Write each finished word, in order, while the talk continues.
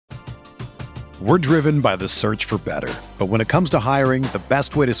We're driven by the search for better. But when it comes to hiring, the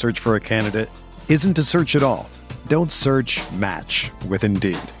best way to search for a candidate isn't to search at all. Don't search, match with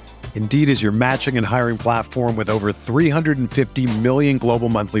Indeed. Indeed is your matching and hiring platform with over 350 million global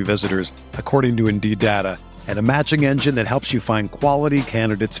monthly visitors, according to Indeed data, and a matching engine that helps you find quality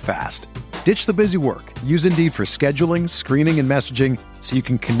candidates fast. Ditch the busy work. Use Indeed for scheduling, screening, and messaging so you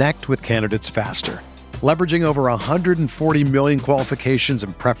can connect with candidates faster. Leveraging over 140 million qualifications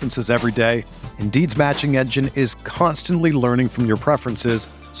and preferences every day, Indeed's matching engine is constantly learning from your preferences,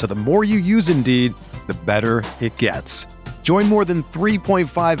 so the more you use Indeed, the better it gets. Join more than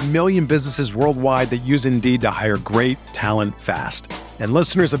 3.5 million businesses worldwide that use Indeed to hire great talent fast. And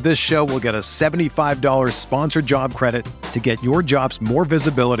listeners of this show will get a $75 sponsored job credit to get your jobs more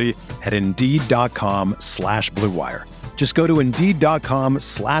visibility at Indeed.com/Blue Wire. Just go to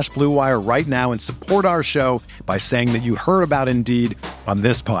Indeed.com/Blue Wire right now and support our show by saying that you heard about Indeed on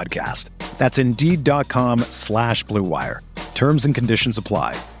this podcast. That's Indeed.com/Blue Wire. Terms and conditions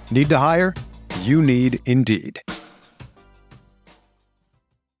apply. Need to hire? You need Indeed.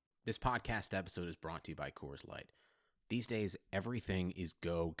 This podcast episode is brought to you by Coors Light. These days, everything is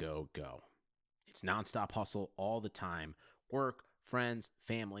go, go, go. It's nonstop hustle all the time. Work, friends,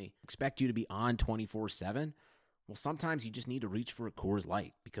 family, expect you to be on 24/7. Well, sometimes you just need to reach for a Coors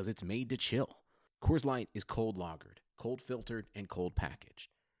Light because it's made to chill. Coors Light is cold lagered, cold filtered, and cold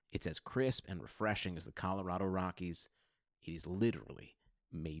packaged. It's as crisp and refreshing as the Colorado Rockies. It is literally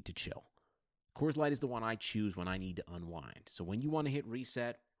made to chill. Coors Light is the one I choose when I need to unwind. So when you want to hit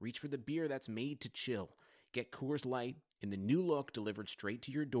reset, reach for the beer that's made to chill. Get Coors Light in the new look delivered straight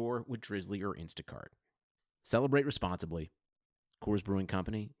to your door with Drizzly or Instacart. Celebrate responsibly. Coors Brewing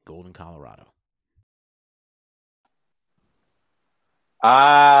Company, Golden, Colorado.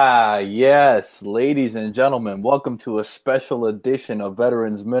 Yes, ladies and gentlemen, welcome to a special edition of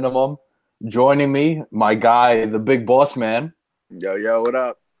Veterans Minimum. Joining me, my guy, the big boss man. Yo, what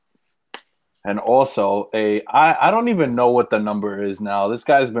up? And also I don't even know what the number is now. This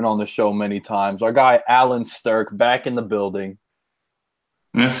guy's been on the show many times. Our guy, Alan Stirk, back in the building.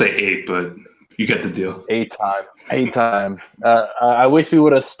 I'm going to say 8, but you get the deal. 8 time. I wish we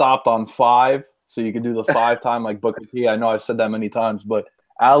would have stopped on 5 so you could do the 5 time like Booker T. I know I've said that many times, but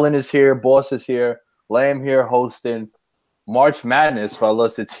Alan is here. Boss is here. Lamb here hosting. March Madness,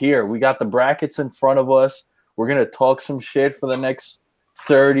 fellas. It's here. We got the brackets in front of us. We're going to talk some shit for the next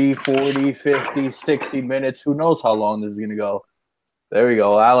 30, 40, 50, 60 minutes. Who knows how long this is going to go. There we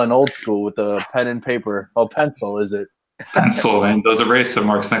go. Alan, old school with the pen and paper. Oh, pencil, is it? Pencil, man. Those eraser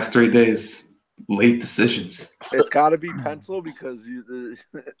marks next 3 days. Late decisions. It's got to be pencil because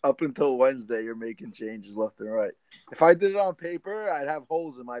up until Wednesday, you're making changes left and right. If I did it on paper, I'd have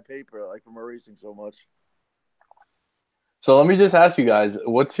holes in my paper, like from erasing so much. So let me just ask you guys,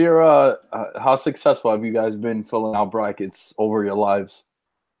 what's your how successful have you guys been filling out brackets over your lives?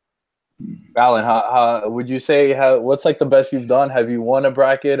 Alan, how would you say what's like the best you've done? Have you won a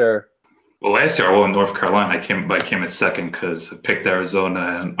bracket or? Well, last year I won North Carolina. I came in second because I picked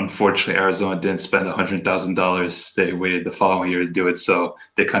Arizona, and unfortunately Arizona didn't spend $100,000. They waited the following year to do it, so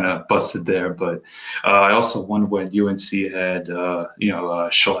they kind of busted there. But I also won when UNC had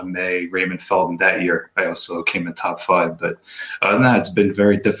Sean May, Raymond Felton that year. I also came in top 5. But other than that, it's been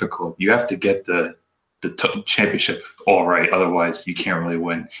very difficult. You have to get the championship all right, otherwise you can't really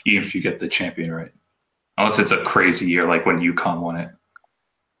win, even if you get the champion right. Unless it's a crazy year like when UConn won it.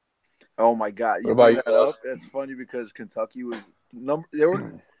 Oh my God! What about you? It's funny because Kentucky was they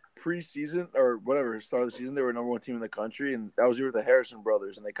were preseason or whatever start of the season. They were #1 team in the country, and that was with the Harrison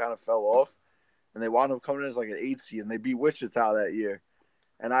brothers, and they kind of fell off, and they wound up coming in as like an 8 seed, and they beat Wichita that year.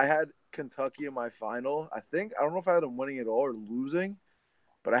 And I had Kentucky in my final. I don't know if I had them winning it all or losing,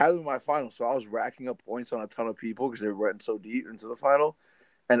 but I had them in my final, so I was racking up points on a ton of people because they were running so deep into the final.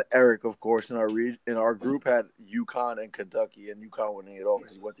 And Eric, of course, in our group had UConn and Kentucky, and UConn winning it all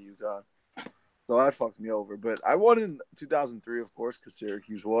because he went to UConn. So that fucked me over. But I won in 2003, of course, because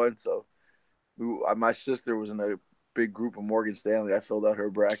Syracuse won. So my sister was in a big group of Morgan Stanley. I filled out her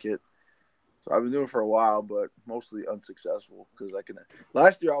bracket. So I've been doing it for a while, but mostly unsuccessful because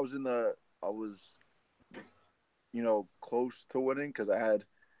last year I was close to winning because I had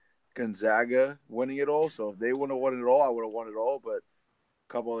Gonzaga winning it all. So if they wouldn't have won it all, I would have won it all. But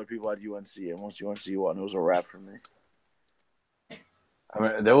a couple other people had UNC, and once UNC won, it was a wrap for me. I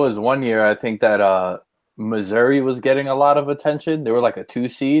mean, there was one year I think that Missouri was getting a lot of attention. They were like a 2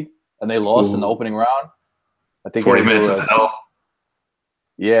 seed, and they lost in the opening round. I think 40 minutes of hell.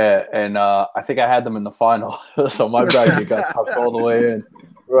 Yeah, and I think I had them in the final, so my bracket got tucked all the way in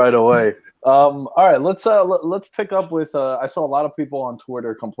right away. All right, let's pick up with. I saw a lot of people on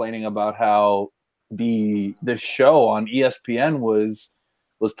Twitter complaining about how the show on ESPN was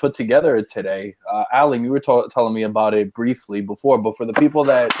put together today. Alan, you were telling me about it briefly before, but for the people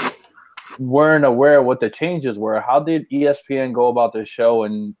that weren't aware of what the changes were, how did ESPN go about this show?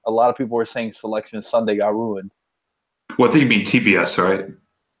 And a lot of people were saying Selection Sunday got ruined. What do you mean TBS, right?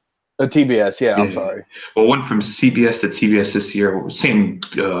 TBS, yeah, I'm Yeah. sorry. Well, went from CBS to TBS this year. Same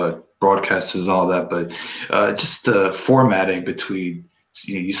broadcasters and all that, but just the formatting between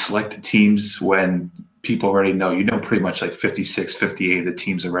you select the teams when people already know. You know pretty much like 56, 58 of the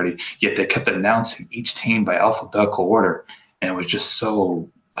teams already. Yet they kept announcing each team by alphabetical order, and it was just so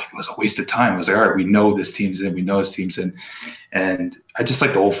like it was a waste of time. It was like, all right, we know this team's in, we know this team's in. And I just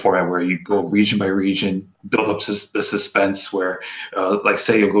like the old format where you go region by region, build up the suspense where, like,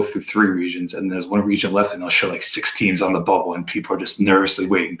 say you'll go through 3 regions and there's one region left and they'll show like 6 teams on the bubble and people are just nervously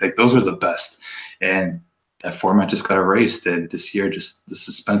waiting. Like, those are the best. And that format just got erased. And this year, just the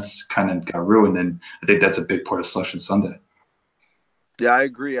suspense kind of got ruined. And I think that's a big part of Selection Sunday. Yeah, I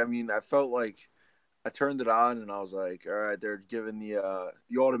agree. I mean, I felt like I turned it on and I was like, all right, they're giving the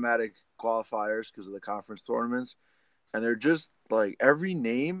automatic qualifiers because of the conference tournaments. And they're just like every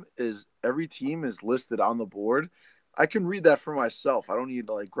team is listed on the board. I can read that for myself. I don't need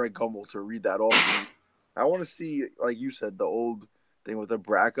like Greg Gumbel to read that off to me. I want to see, like you said, the old thing with the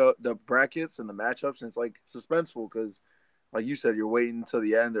brackets and the matchups, and it's like suspenseful because, like you said, you're waiting until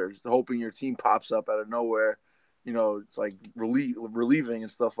the end or hoping your team pops up out of nowhere. You know, it's like relieving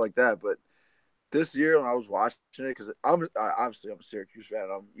and stuff like that. But this year when I was watching it, because I'm a Syracuse fan,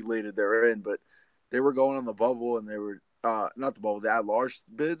 I'm elated they're in, but they were going on the bubble and they were not the bubble, the at-large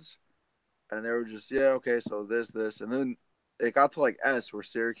bids, and they were just okay, so this, and then it got to like S where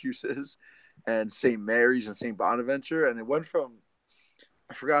Syracuse is, and St. Mary's and St. Bonaventure, and it went from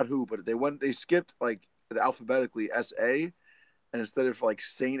I forgot who, but they skipped like alphabetically SA, and instead of like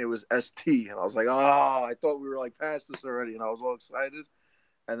Saint, it was ST, and I was like, oh, I thought we were like past this already, and I was all excited.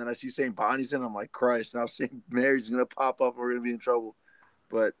 And then I see St. Bonnie's in. I'm like, Christ, now St. Mary's going to pop up. We're going to be in trouble.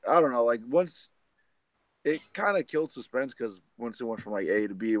 But I don't know. Like, once it kind of killed suspense because once it went from like A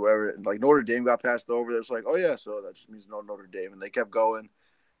to B, whatever, and like Notre Dame got passed over, there's like, oh, yeah, so that just means no Notre Dame. And they kept going.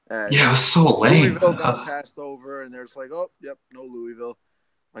 And Yeah, it was so lame. Louisville got passed over, and there's like, oh, yep, no Louisville.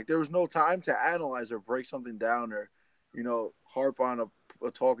 Like, there was no time to analyze or break something down or, harp on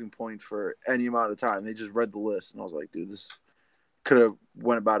a talking point for any amount of time. They just read the list. And I was like, dude, this could have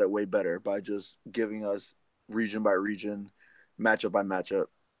went about it way better by just giving us region by region, matchup by matchup.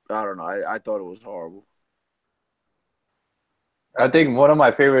 I don't know. I thought it was horrible. I think one of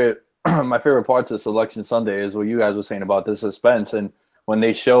my favorite my favorite parts of Selection Sunday is what you guys were saying about the suspense, and when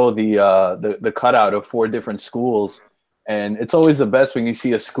they show the cutout of 4 different schools, and it's always the best when you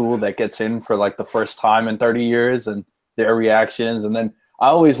see a school that gets in for like the first time in 30 years and their reactions, and then I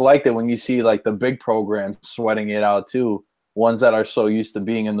always liked it when you see like the big programs sweating it out too, ones that are so used to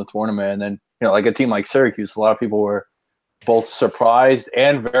being in the tournament, and then like a team like Syracuse, a lot of people were both surprised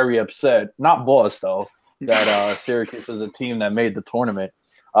and very upset. Not Boss though, that Syracuse is a team that made the tournament.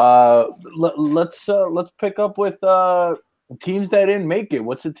 Let's pick up with teams that didn't make it.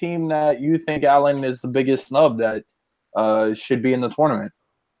 What's a team that you think, Alan, is the biggest snub that should be in the tournament?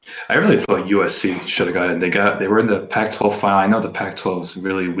 I really thought USC should have got in. They were in the Pac-12 final. I know the Pac-12 was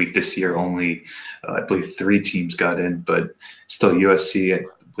really weak this year. Only I believe 3 teams got in, but still USC. I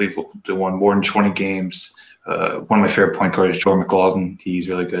believe they won more than 20 games. One of my favorite point guards is Jordan McLaughlin. He's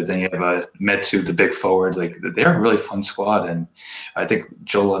really good. Then you have Metu, the big forward. Like, they're a really fun squad, and I think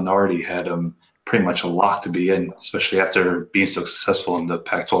Joe Lunardi had them pretty much a lock to be in, especially after being so successful in the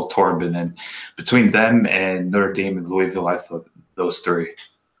Pac-12 tournament. And between them and Notre Dame and Louisville, I thought those 3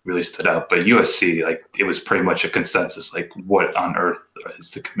 really stood out. But USC, like, it was pretty much a consensus. Like, what on earth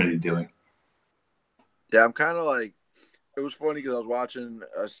is the committee doing? Yeah, I'm kind of like, it was funny because I was watching,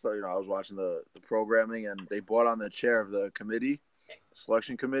 the programming, and they brought on the chair of the committee,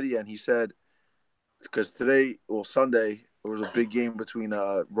 selection committee, and he said, because Sunday, there was a big game between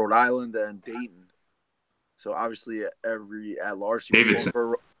Rhode Island and Dayton. So obviously, every at-large team was going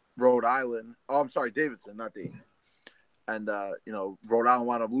for Rhode Island. Oh, I'm sorry, Davidson, not Dayton. And Rhode Island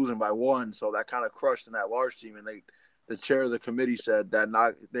wound up losing by 1, so that kind of crushed in that large team. And the chair of the committee said that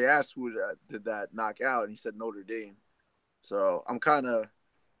they asked who did that knock out, and he said Notre Dame. So I'm kind of,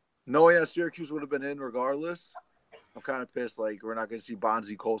 knowing that Syracuse would have been in regardless, I'm kind of pissed. Like, we're not going to see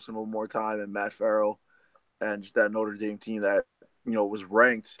Bonzie Colson one more time and Matt Farrell and just that Notre Dame team that, was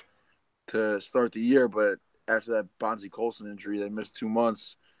ranked to start the year. But after that Bonzie Colson injury, they missed 2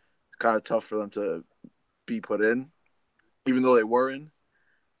 months. Kind of tough for them to be put in, even though they were in.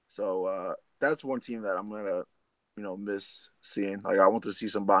 So that's one team that I'm gonna, miss seeing. Like I want to see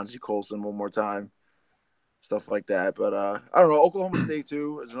some Bonzie Colson one more time, stuff like that. But I don't know. Oklahoma State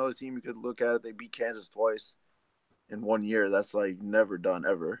too is another team you could look at. They beat Kansas twice in 1 year. That's like never done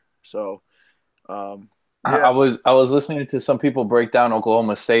ever. So I yeah, was listening to some people break down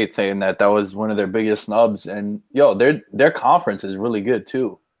Oklahoma State, saying that was one of their biggest snubs, and their conference is really good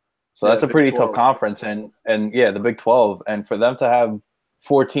too. So yeah, that's a Big pretty tough 12. conference, and yeah, the Big 12, and for them to have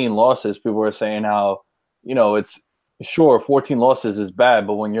 14 losses, people were saying how it's sure 14 losses is bad,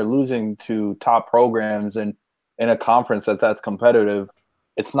 but when you're losing to top programs and in a conference that's competitive,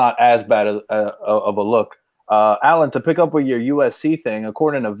 it's not as bad of a look. Alan, to pick up with your USC thing,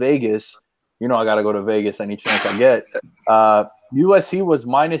 according to Vegas, I got to go to Vegas any chance I get. USC was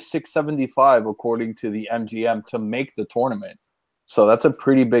minus 675 according to the MGM to make the tournament. So that's a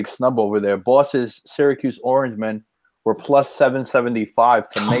pretty big snub over there. Boss's Syracuse Orangemen were plus 775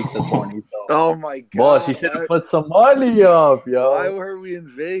 to make the tournament. So, Oh my God, boss, you should have put some money up, yo. Why were we in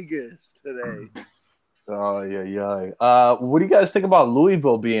Vegas today? Oh, yeah. What do you guys think about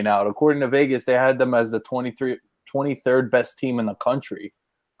Louisville being out? According to Vegas, they had them as the 23rd best team in the country.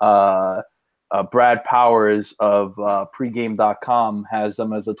 Brad Powers of pregame.com has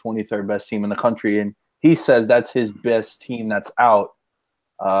them as the 23rd best team in the country, and he says that's his best team that's out.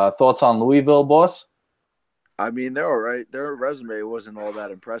 Thoughts on Louisville, boss? I mean, they're all right. Their resume wasn't all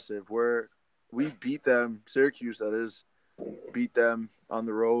that impressive. We beat them, Syracuse, that is, beat them on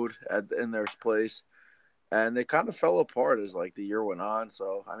the road in their place, and they kind of fell apart as like the year went on.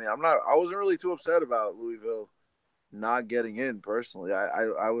 So, I mean, I wasn't really too upset about Louisville not getting in personally.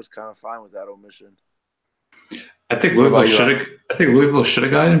 I was kind of fine with that omission. I think Louisville should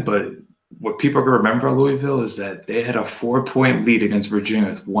have gotten, but what people are going to remember about Louisville is that they had a 4-point lead against Virginia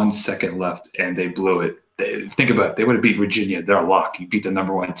with 1 second left, and they blew it. Think about it. They would have beat Virginia. They're a lock. You beat the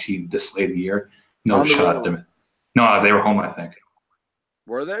number 1 team this late in the year. No shot at them. No, they were home, I think.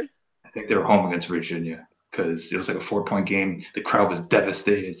 Were they? I think they were home against Virginia because it was like a 4-point game. The crowd was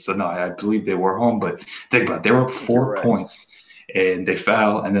devastated. So, no, I believe they were home. But think about it. They were up 4 points, and they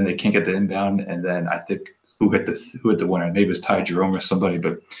foul, and then they can't get the inbound. And then I think who hit the winner? Maybe it was Ty Jerome or somebody.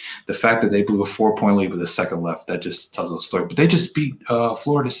 But the fact that they blew a 4-point lead with a second left, that just tells a story. But they just beat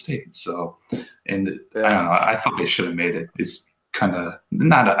Florida State. So, and I don't know. I thought they should have made it. It's kind of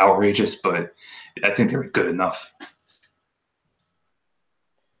not outrageous, but I think they were good enough.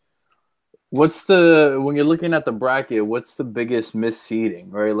 When you're looking at the bracket, what's the biggest misseeding,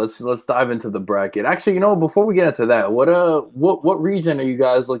 right? Let's dive into the bracket. Actually, before we get into that, what region are you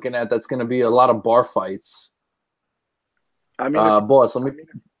guys looking at that's going to be a lot of bar fights? I mean, boss,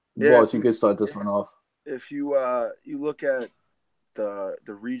 you could start this one off. If you look at the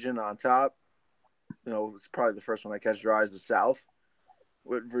region on top, it's probably the first one that catches your eye is the South,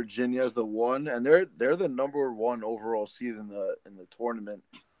 with Virginia as the 1, and they're the number 1 overall seed in the tournament.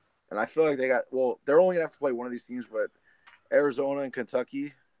 And I feel like they're only going to have to play one of these teams, but Arizona and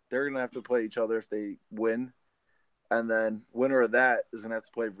Kentucky, they're going to have to play each other if they win. And then winner of that is going to have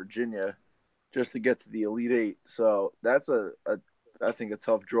to play Virginia just to get to the Elite Eight. So that's I think a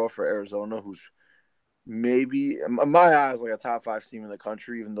tough draw for Arizona, who's maybe, in my eyes, like a top 5 team in the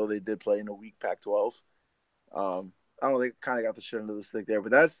country, even though they did play in a weak Pac-12. I don't know, they kind of got the shit into the stick there,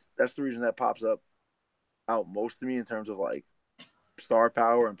 but that's the region that pops up out most to me in terms of like star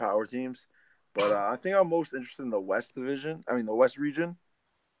power and power teams. But I think I'm most interested in the West region.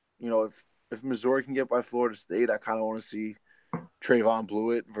 If Missouri can get by Florida State, I kind of want to see Trayvon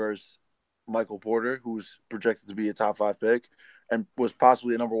Blewett versus Michael Porter, who's projected to be a top 5 pick and was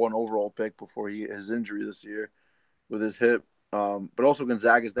possibly a number 1 overall pick before his injury this year with his hip. But also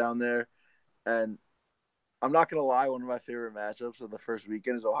Gonzaga's down there. And I'm not going to lie, one of my favorite matchups of the first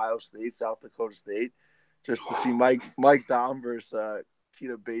weekend is Ohio State, South Dakota State. Just to see Mike Daum versus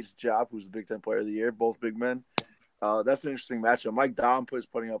Keita Bates-Diop, who's the Big Ten Player of the Year, both big men. That's an interesting matchup. Mike Daum is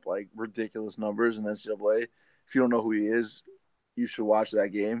putting up like ridiculous numbers in NCAA. If you don't know who he is, you should watch that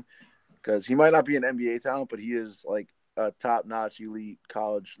game because he might not be an NBA talent, but he is like a top-notch elite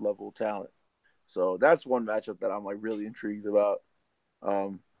college level talent. So that's one matchup that I'm like really intrigued about.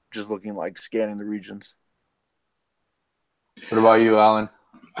 Just looking like scanning the regions. What about you, Alan?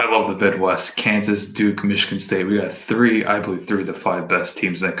 I love the Midwest. Kansas, Duke, Michigan State. We got three of the 5 best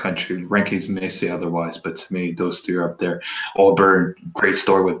teams in the country. Rankings may say otherwise, but to me, those 3 are up there. Auburn, great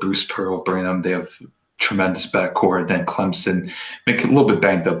story with Bruce Pearl bringing them. They have tremendous backcourt. Then Clemson, make it a little bit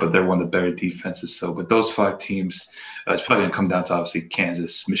banged up, but they're one of the better defenses. So, but those 5 teams, it's probably going to come down to obviously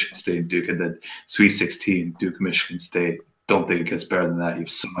Kansas, Michigan State, Duke, and then Sweet 16, Duke, Michigan State. Don't think it gets better than that. You have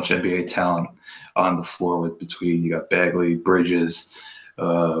so much NBA talent on the floor between you got Bagley, Bridges,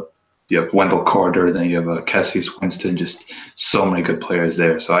 You have Wendell Carter, then you have Cassius Winston, just so many good players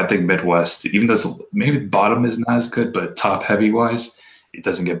there. So I think Midwest, even though maybe bottom is not as good, but top heavy wise, it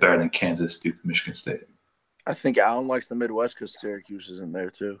doesn't get better than Kansas, Duke, Michigan State. I think Allen likes the Midwest because Syracuse is in there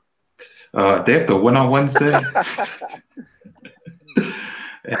too. They have to win on Wednesday.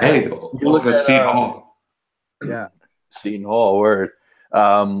 Hey, also got Seton Hall. Yeah, Seton Hall, word.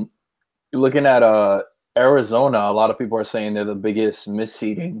 You're looking at Arizona. A lot of people are saying they're the biggest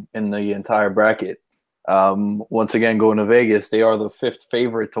misseeding in the entire bracket. Once again, going to Vegas, they are the 5th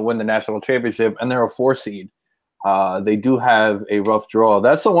favorite to win the national championship, and they're a 4 seed. They do have a rough draw.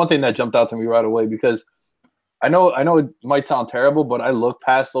 That's the one thing that jumped out to me right away because I know it might sound terrible, but I look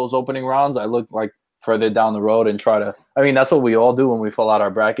past those opening rounds. I look like further down the road and try to – I mean, that's what we all do when we fill out our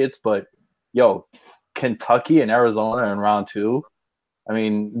brackets. But, yo, Kentucky and Arizona in round 2. I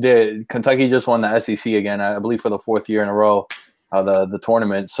mean, Kentucky just won the SEC again, I believe, for the 4th year in a row, the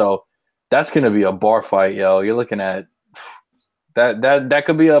tournament. So that's going to be a bar fight, yo. You're looking at that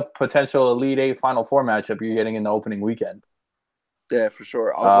could be a potential Elite 8 Final Four matchup you're getting in the opening weekend. Yeah, for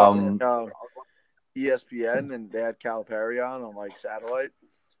sure. I was watching ESPN, and they had Calipari on like satellite,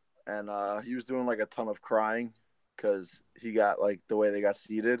 and he was doing like a ton of crying because he got like the way they got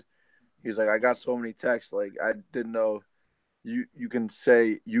seated. He's like, I got so many texts, like I didn't know you can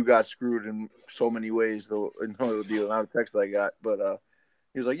say you got screwed in so many ways though. The amount of texts I got, but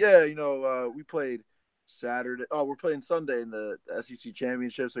he was like, yeah, we played Saturday. Oh, we're playing Sunday in the SEC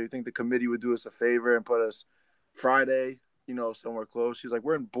championship. So you think the committee would do us a favor and put us Friday, somewhere close? He's like,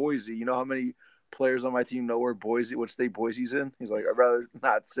 we're in Boise. You know how many players on my team know where what state Boise's in? He's like, I'd rather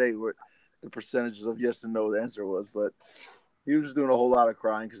not say what the percentages of yes and no the answer was, but he was just doing a whole lot of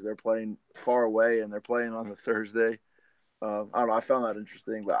crying because they're playing far away and they're playing on the Thursday. I don't know. I found that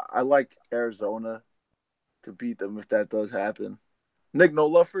interesting, but I like Arizona to beat them if that does happen. Nick, no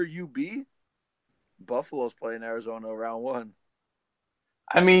love for UB? Buffalo's playing Arizona round 1.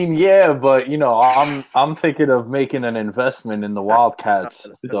 I mean, yeah, but I'm thinking of making an investment in the Wildcats,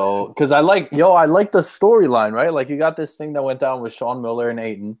 so because I like the storyline, right? Like you got this thing that went down with Sean Miller and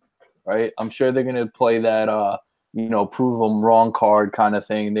Ayton, right? I'm sure they're gonna play that, prove them wrong card kind of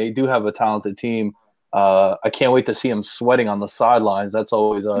thing. They do have a talented team. I can't wait to see them sweating on the sidelines. That's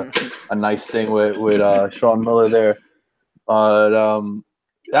always a nice thing with Sean Miller there.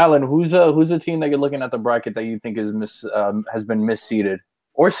 Alan, who's a team that you're looking at the bracket that you think has been misseeded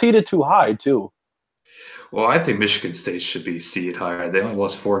or seeded too high too? Well, I think Michigan State should be seeded higher. They only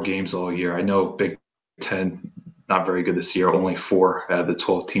lost 4 games all year. I know Big Ten not very good this year. Only 4 out of the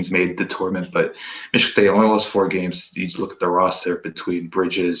 12 teams made the tournament, but Michigan State only lost 4 games. You look at the roster between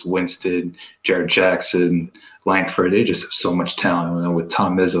Bridges, Winston, Jared Jackson, Langford. They just have so much talent. And with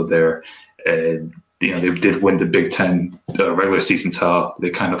Tom Izzo there, and they did win the Big Ten regular season title.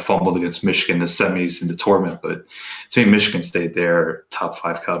 They kind of fumbled against Michigan in the semis in the tournament, but to me, Michigan State, they're top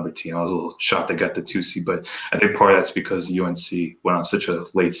 5 caliber team. I was a little shocked they got the 2 seed, but I think part of that's because UNC went on such a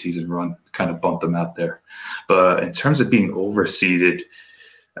late season run, kind of bumped them out there. But in terms of being overseeded,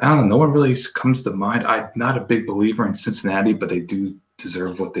 I don't know. No one really comes to mind. I'm not a big believer in Cincinnati, but they do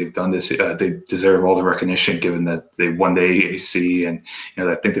deserve what they've done this year. They deserve all the recognition given that they won the AAC, and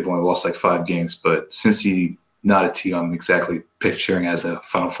I think they've only lost like 5 games. But Cincy, not a team I'm exactly picturing as a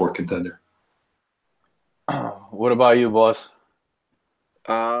Final Four contender. What about you, boss?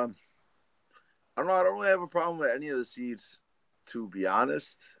 I don't know. I don't really have a problem with any of the seeds, to be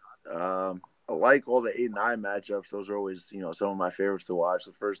honest. I like all the 8 and 9 matchups. Those are always, some of my favorites to watch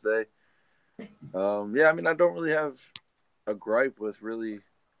the first day. I mean, I don't really have a gripe with really,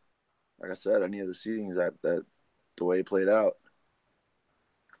 like I said, any of the seedings that the way it played out.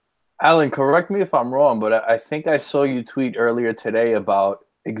 Alan, correct me if I'm wrong, but I think I saw you tweet earlier today about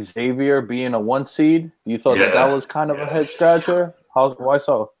Xavier being a 1 seed. You thought that was kind of a head scratcher? Why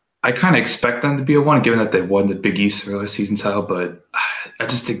so? I kind of expect them to be a 1, given that they won the Big East early season title, but I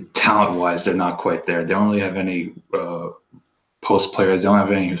just think talent-wise, they're not quite there. They don't really have any post players. They don't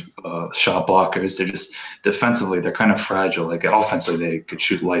have any shot blockers. They're just defensively, they're kind of fragile. Like offensively, they could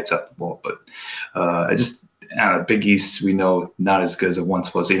shoot lights out the ball, but Big East, we know not as good as it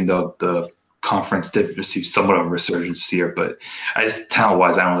once was, even though the conference did receive somewhat of a resurgence this year. But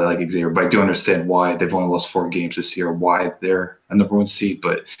talent-wise, I don't really like Xavier, but I do understand why they've only lost 4 games this year, why they're a number 1 seed.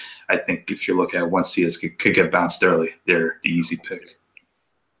 But I think if you're looking at 1 seed, it could get bounced early. They're the easy pick.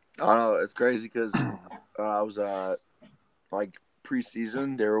 I don't know. It's crazy because I was like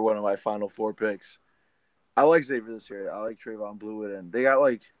preseason, they were one of my Final Four picks. I like Xavier this year. I like Trayvon Bluiett, and they got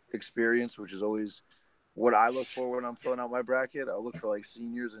like experience, which is always what I look for when I'm filling out my bracket. I look for like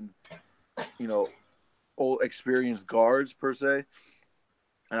seniors and old experienced guards per se.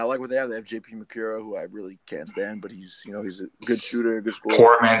 And I like what they have. They have J.P. Makura, who I really can't stand, but he's a good shooter, a good scorer.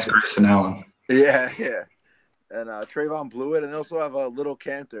 Poor man's Grayson Allen. Yeah. And Trayvon Blewett, and they also have Little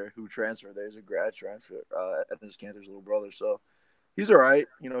Cantor, who transferred. There's a grad transfer, Ennis Cantor's little brother. So he's all right.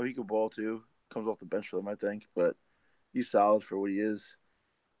 He could ball too. Comes off the bench for them, I think, but he's solid for what he is.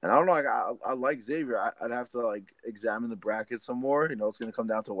 And I don't know. I like Xavier. I'd have to examine the bracket some more. It's going to come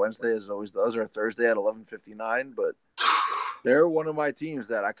down to Wednesday as it always does, or Thursday at 11:59. But they're one of my teams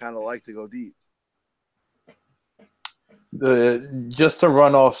that I kind of like to go deep. Just to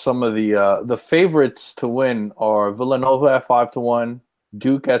run off some of the favorites to win are Villanova at 5-1,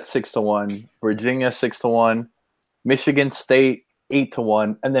 Duke at 6-1, Virginia 6-1, Michigan State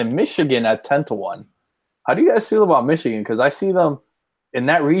 8-1, and then Michigan at 10-1. How do you guys feel about Michigan? Because I see them in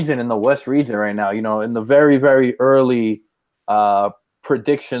that region, in the West region right now, in the very, very early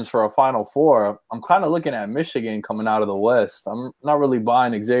predictions for a Final Four. I'm kind of looking at Michigan coming out of the West. I'm not really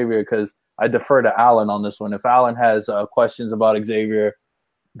buying Xavier because I defer to Alan on this one. If Alan has questions about Xavier,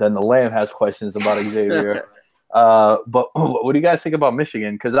 then the Lamb has questions about Xavier. But what do you guys think about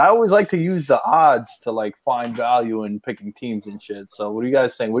Michigan? Because I always like to use the odds to find value in picking teams and shit. So what do you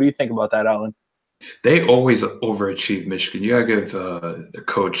guys think? What do you think about that, Alan? They always overachieve Michigan. You gotta give the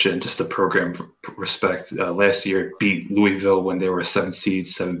coach and just the program respect. Last year beat Louisville when they were a 7 seed,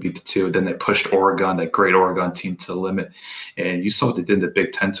 7 beat the 2. Then they pushed Oregon, that great Oregon team, to the limit. And you saw what they did in the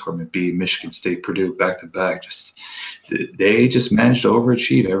Big Ten tournament, beat Michigan State, Purdue back to back. They just managed to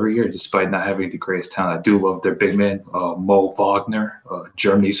overachieve every year despite not having the greatest talent. I do love their big man, Mo Wagner,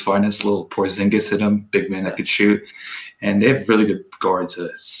 Germany's finest. Little Porzingis hit him, big man that could shoot. And they have really good guards.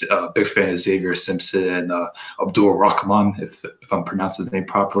 Big fan of Xavier Simpson and Abdul Rahman, if I'm pronouncing his name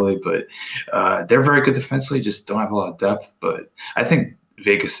properly. But they're very good defensively, just don't have a lot of depth. But I think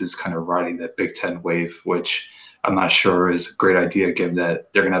Vegas is kind of riding that Big Ten wave, which I'm not sure is a great idea given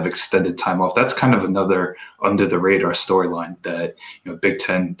that they're going to have extended time off. That's kind of another under-the-radar storyline that, Big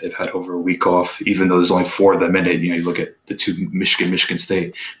Ten, they've had over a week off, even though there's only 4 of them in it. You look at the 2, Michigan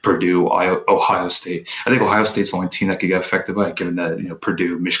State, Purdue, Ohio State. I think Ohio State's the only team that could get affected by it, given that,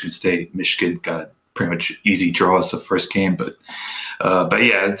 Purdue, Michigan State, Michigan got pretty much easy draws the first game. But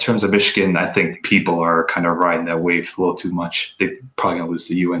yeah, in terms of Michigan, I think people are kind of riding that wave a little too much. They're probably going to lose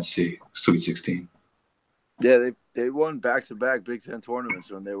to UNC, Sweet 16. Yeah, they won back-to-back Big Ten tournaments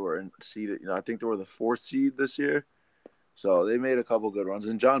when they were in seeded. I think they were the 4th seed this year. So they made a couple good runs.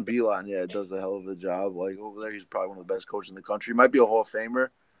 And John Beilein, does a hell of a job. Over there, he's probably one of the best coaches in the country. He might be a Hall of Famer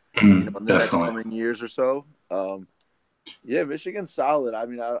in the next coming years or so. Yeah, Michigan's solid. I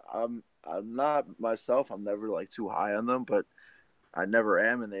mean, I'm not myself. I'm never too high on them, but I never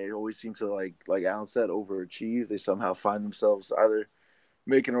am. And they always seem to like Alan said, overachieve. They somehow find themselves either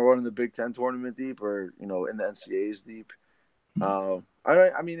making a run in the Big Ten tournament deep or, in the NCAAs deep.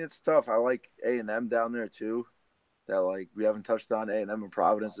 I mean, it's tough. I like A&M down there too. That we haven't touched on. A&M and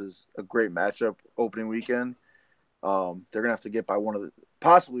Providence is a great matchup opening weekend. They're going to have to get by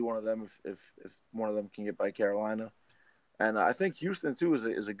possibly one of them if one of them can get by Carolina. And I think Houston too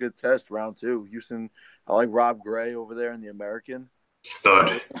is a good test round 2. Houston, I like Rob Gray over there in the American.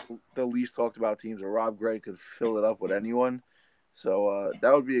 Stud. The least talked about teams, or Rob Gray could fill it up with anyone. So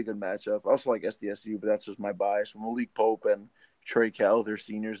that would be a good matchup. I also like SDSU, but that's just my bias. Malik Pope and Trey Kell, they're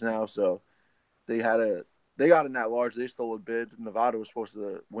seniors now, so they got in that large. They stole a bid. Nevada was supposed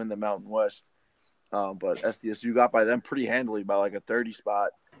to win the Mountain West, but SDSU got by them pretty handily by a 30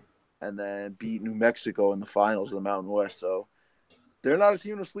 spot, and then beat New Mexico in the finals of the Mountain West. So they're not a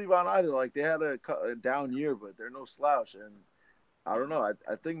team to sleep on either. They had a down year, but they're no slouch. And I don't know.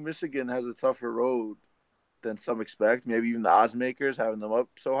 I think Michigan has a tougher road than some expect. Maybe even the odds makers having them up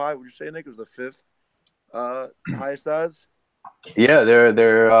so high. Would you say, Nick, it was the 5th highest odds? Yeah, they're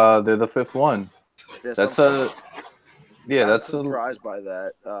the 5th one. Yeah, that's surprised by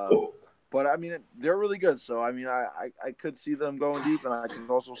that. But I mean, they're really good. So I mean, I could see them going deep, and I can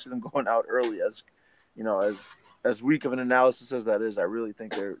also see them going out early. As weak of an analysis as that is, I really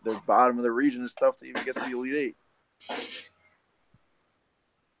think their bottom of the region is tough to even get to the Elite 8.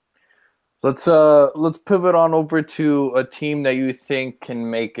 Let's pivot on over to a team that you think can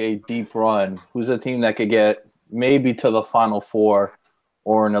make a deep run. Who's a team that could get maybe to the Final Four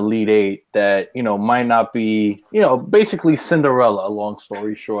or an Elite 8 that, might not be, basically Cinderella, long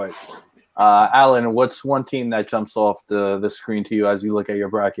story short. Alan, what's one team that jumps off the screen to you as you look at your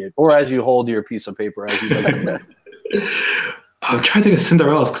bracket or as you hold your piece of paper as you look at it? I'm trying to think of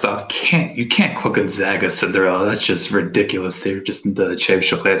Cinderella's because you can't call Gonzaga Cinderella. That's just ridiculous. They were just in the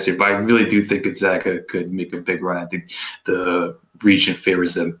championship last year. But I really do think Gonzaga could make a big run. I think the region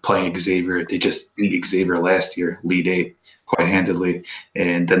favors them playing Xavier. They just beat Xavier last year, Elite 8. quite handedly,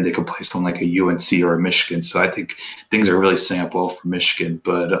 and then they could play someone like a UNC or a Michigan. So I think things are really setting up well for Michigan,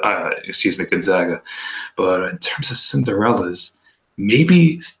 but Gonzaga. But in terms of Cinderellas,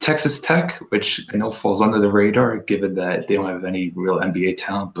 maybe Texas Tech, which I know falls under the radar given that they don't have any real NBA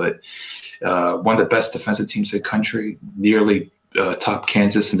talent, but one of the best defensive teams in the country, nearly top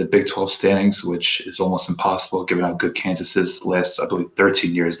Kansas in the Big 12 standings, which is almost impossible given how good Kansas is. The last, I believe,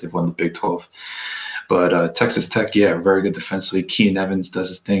 13 years they've won the Big 12. But Texas Tech, yeah, very good defensively. Keenan Evans does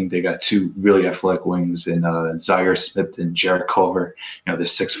his thing. They got two really athletic wings in Zaire Smith and Jared Culver. They're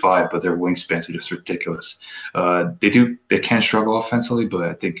 6'5", but their wingspans are just ridiculous. They can struggle offensively, but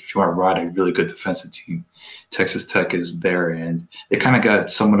I think if you want to ride a really good defensive team, Texas Tech is there, and they kind of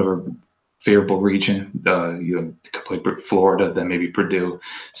got somewhat of a favorable region. You could play Florida, then maybe Purdue.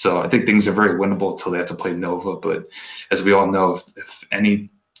 So I think things are very winnable until they have to play Nova. But as we all know, if any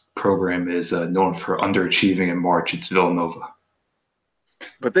program is known for underachieving in March, it's Villanova.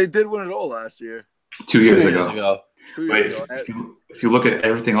 But they did win it all last year. 2 years ago. 2 years ago. If you look at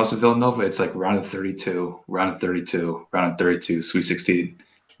everything else of Villanova, it's like round of 32, round of 32, round of 32, Sweet 16.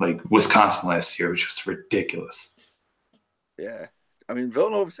 Like Wisconsin last year was just ridiculous. Yeah. I mean,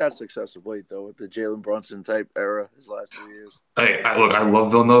 Villanova's had success of late, though, with the Jalen Brunson type era his last 3 years. I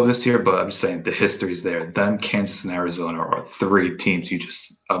love Villanova this year, but I'm just saying the history's there. Them, Kansas, and Arizona are three teams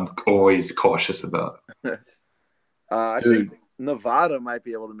I'm always cautious about. I think Nevada might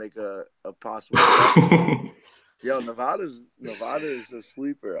be able to make a possible. Yo, Nevada is a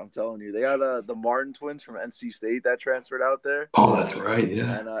sleeper. I'm telling you, they got the Martin twins from NC State that transferred out there. Oh, that's right,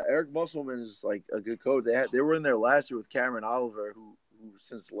 yeah. And Eric Musselman is like a good coach. They were in there last year with Cameron Oliver, who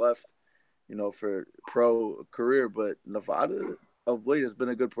since left, for pro career. But Nevada of late has been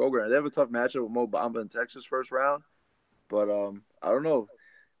a good program. They have a tough matchup with Mo Bamba in Texas first round, but I don't know.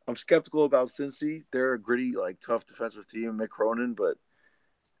 I'm skeptical about Cincy. They're a gritty, tough defensive team, Mick Cronin, but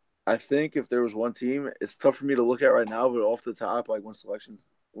I think if there was one team, it's tough for me to look at right now, but off the top, once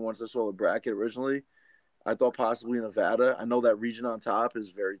I saw the bracket originally, I thought possibly Nevada. I know that region on top is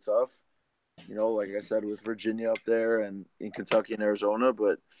very tough, like I said, with Virginia up there and in Kentucky and Arizona,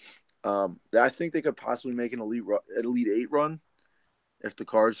 but I think they could possibly make an Elite Eight run if the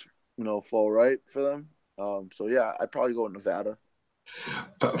cards, fall right for them. So yeah, I'd probably go with Nevada.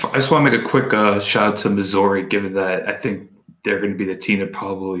 I just want to make a quick shout out to Missouri, given that I think they're going to be the team that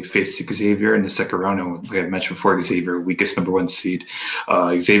probably faces Xavier in the second round. And like I mentioned before, Xavier, weakest number 1 seed.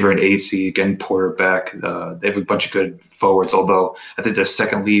 Xavier an 8 seed, again, Porter back. They have a bunch of good forwards, although I think their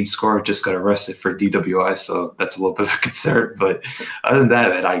second lead scorer just got arrested for DWI, so that's a little bit of a concern. But other than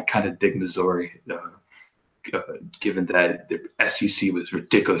that, I kind of dig Missouri. Given that the SEC was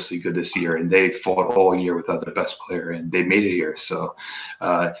ridiculously good this year, and they fought all year without their best player, and they made it here. So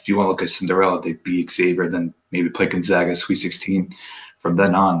if you want to look at Cinderella, they beat Xavier, then maybe play Gonzaga Sweet 16. From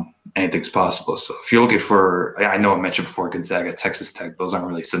then on, anything's possible. So if you're looking for, I know I mentioned before Gonzaga, Texas Tech, those aren't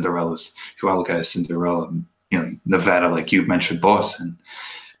really Cinderellas. If you want to look at a Cinderella, Nevada, like you mentioned, Boston,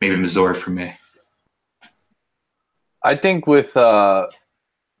 maybe Missouri for me. I think with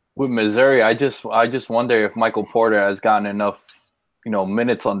Missouri, I just wonder if Michael Porter has gotten enough,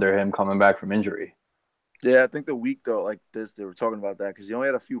 minutes under him coming back from injury. Yeah, I think the week though, they were talking about that because he only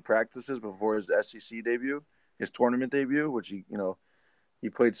had a few practices before his SEC debut, his tournament debut, which he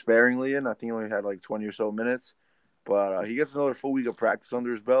played sparingly in. I think he only had 20 or so minutes, but he gets another full week of practice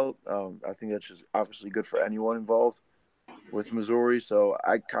under his belt. I think that's just obviously good for anyone involved with Missouri. So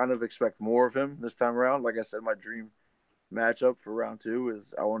I kind of expect more of him this time around. Like I said, my dream matchup for round 2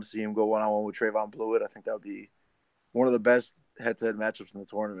 is I want to see him go one-on-one with Trayvon Blewett. I think that would be one of the best head-to-head matchups in the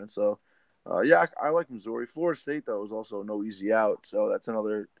tournament. So, yeah, I like Missouri. Florida State, though, is also no easy out. So that's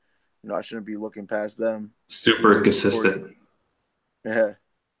another, I shouldn't be looking past them. Super consistent. Yeah.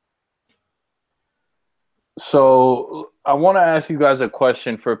 So I want to ask you guys a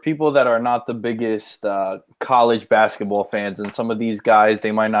question for people that are not the biggest college basketball fans, and some of these guys,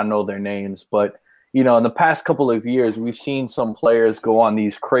 they might not know their names, but in the past couple of years, we've seen some players go on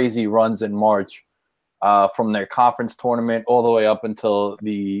these crazy runs in March from their conference tournament all the way up until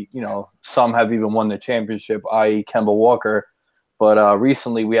some have even won the championship, i.e. Kemba Walker. But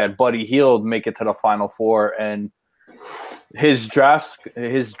recently we had Buddy Hield make it to the Final Four, and his draft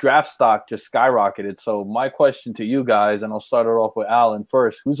stock just skyrocketed. So my question to you guys, and I'll start it off with Alan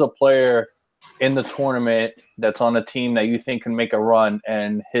first, who's a player in the tournament that's on a team that you think can make a run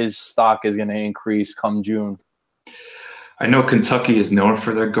and his stock is going to increase come June? I know Kentucky is known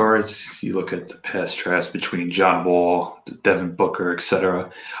for their guards. You look at the past drafts between John Wall, Devin Booker,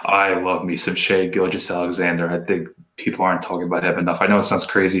 etc. I love me some Shai Gilgeous-Alexander. I think people aren't talking about him enough. I know it sounds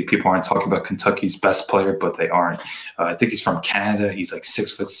crazy. People aren't talking about Kentucky's best player, but they aren't. I think he's from Canada. He's like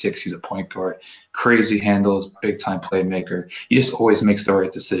 6'6". He's a point guard. Crazy handles, big time playmaker. He just always makes the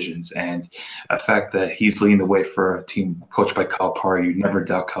right decisions. And the fact that he's leading the way for a team coached by Calipari, you never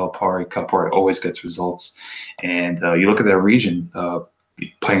doubt Calipari. Calipari always gets results. And you look at that region,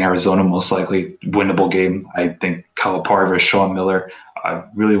 playing Arizona, most likely winnable game. I think Calipari versus Sean Miller. I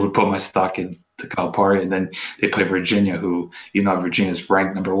really would put my stock in to Calipari, and then they play Virginia, who, you know, Virginia's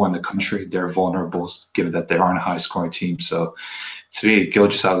ranked number 1 in the country. They're vulnerable, given that they aren't a high-scoring team. So, to me,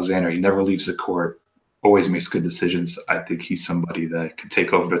 Gilgeous-Alexander, he never leaves the court, always makes good decisions. I think he's somebody that can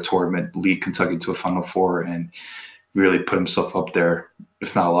take over the tournament, lead Kentucky to a Final Four, and really put himself up there,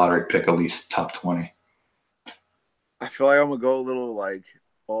 if not a lottery pick, at least top 20. I feel like I'm gonna go a little like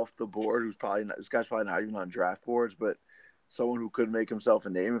off the board. This guy's probably not even on draft boards, but someone who could make himself a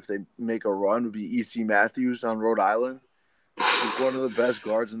name if they make a run would be E.C. Matthews on Rhode Island. He's one of the best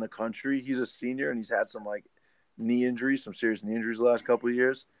guards in the country. He's a senior, and he's had some some serious knee injuries the last couple of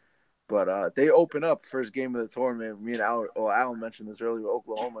years. But they open up first game of the tournament. Me and Alan mentioned this earlier with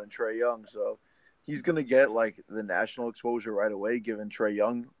Oklahoma and Trae Young. So he's going to get the national exposure right away, given Trae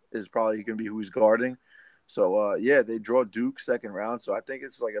Young is probably going to be who he's guarding. So, they draw Duke second round. So I think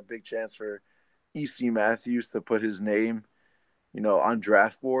it's a big chance for E.C. Matthews to put his name, on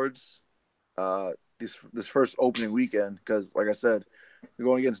draft boards this first opening weekend. Because, like I said, you're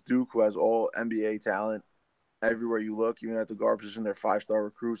going against Duke, who has all NBA talent everywhere you look. Even at the guard position, they're 5-star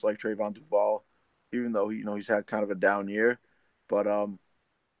recruits like Trayvon Duval, even though he's had kind of a down year. But, I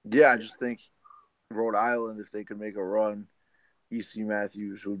just think Rhode Island, if they could make a run, E.C.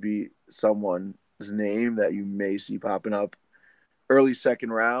 Matthews would be someone's name that you may see popping up early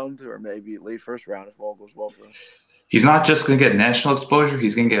second round or maybe late first round if all goes well for him. He's not just going to get national exposure.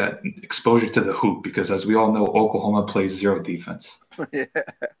 He's going to get exposure to the hoop because, as we all know, Oklahoma plays zero defense. Yeah.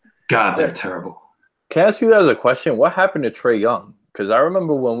 God, they're terrible. Can I ask you guys a question? What happened to Trae Young? Because I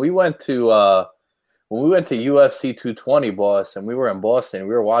remember when we went to UFC 220, boss, and we were in Boston,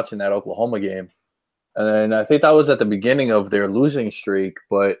 we were watching that Oklahoma game. And I think that was at the beginning of their losing streak.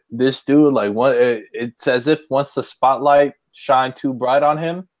 But this dude, it's as if once the spotlight shined too bright on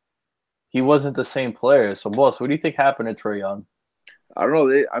him, he wasn't the same player. So, boss, what do you think happened to Trae Young? I don't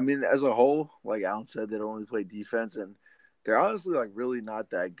know. As a whole, like Alan said, they don't only play defense, and they're honestly really not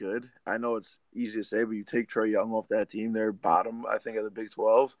that good. I know it's easy to say, but you take Trae Young off that team, they're bottom, I think, of the Big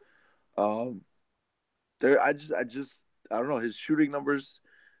 12. I don't know. His shooting numbers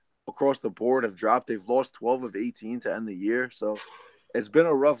across the board have dropped. They've lost 12 of 18 to end the year. So it's been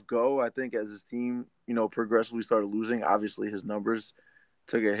a rough go, I think, as his team, progressively started losing. Obviously, his numbers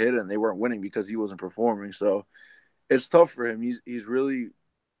took a hit and they weren't winning because he wasn't performing. So it's tough for him. He's really,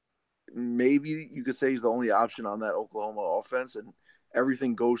 maybe you could say he's the only option on that Oklahoma offense, and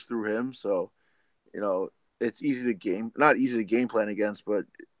everything goes through him. So, it's not easy to game plan against, but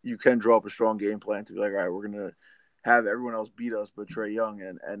you can draw up a strong game plan to be like, all right, we're going to have everyone else beat us but Trae Young,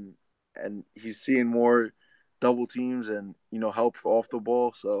 and he's seeing more double teams and help off the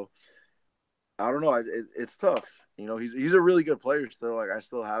ball. So I don't know. It's tough. He's a really good player still. I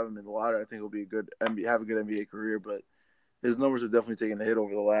still have him in the lottery. I think he'll be have a good NBA career, but his numbers have definitely taken a hit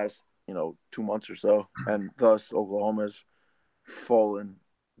over the last 2 months or so, and thus Oklahoma's fallen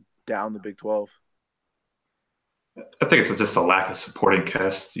down the Big 12. I think it's just a lack of supporting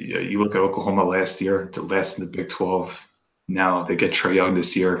cast. You look at Oklahoma last year, the last in the Big 12. Now they get Trae Young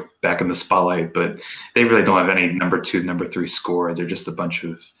this year back in the spotlight, but they really don't have any number 2, number 3 scorer. They're just a bunch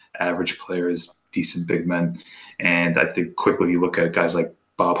of average players, decent big men. And I think quickly you look at guys like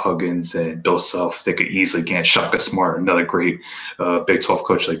Bob Huggins and Bill Self, they could easily get Shaka Smart, another great Big 12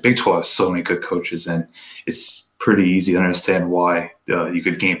 coach. Big 12 has so many good coaches, and it's pretty easy to understand why you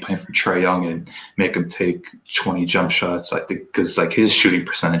could game plan for Trae Young and make him take 20 jump shots. I think because his shooting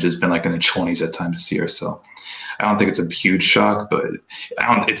percentage has been in the 20s at times this year. So I don't think it's a huge shock, but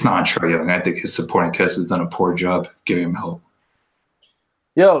it's not on Trae Young. I think his supporting cast has done a poor job giving him help.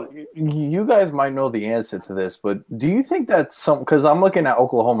 Yo, you guys might know the answer to this, but do you think that because I'm looking at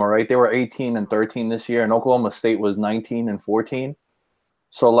Oklahoma, right? They were 18-13 this year, and Oklahoma State was 19-14.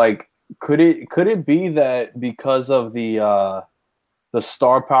 So, could it be that because of the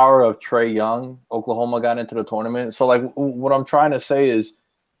star power of Trae Young, Oklahoma got into the tournament? So, what I'm trying to say is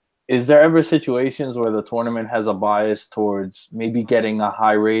there ever situations where the tournament has a bias towards maybe getting a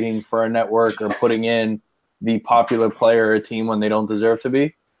high rating for a network or putting in the popular player or team when they don't deserve to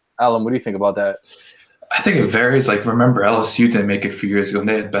be? Alan, what do you think about that? I think it varies. Remember, LSU didn't make it a few years ago, and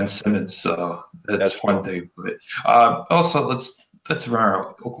they had Ben Simmons, so that's one thing. But also, let's let's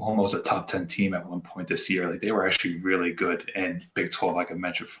remember Oklahoma was a top 10 team at one point this year. Like they were actually really good in Big 12, like I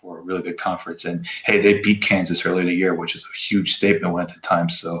mentioned before, a really good conference. And hey, they beat Kansas earlier in the year, which is a huge statement at the time.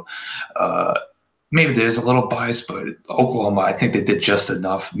 So maybe there's a little bias, but Oklahoma, I think they did just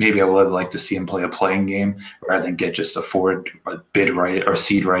enough. Maybe I would like to see them play a playing game rather than get just a forward or bid right or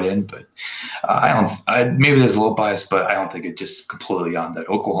seed right in. But maybe there's a little bias, but I don't think it just completely on that.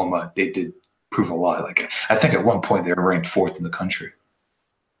 Oklahoma, they did prove a lot. Like I think at one point they were ranked 4th in the country.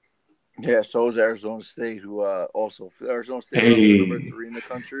 Yeah, so is Arizona State, who also Arizona State Hey. was number 3 in the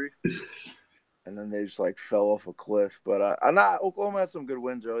country, and then they just like fell off a cliff. But Oklahoma had some good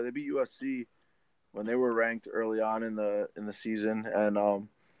wins early. They beat USC when they were ranked early on in the season, and I don't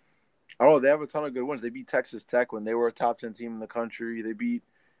know, they have a ton of good wins. They beat Texas Tech when they were a top 10 team in the country. They beat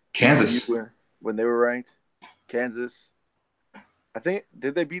Kansas when they were ranked. Kansas, I think,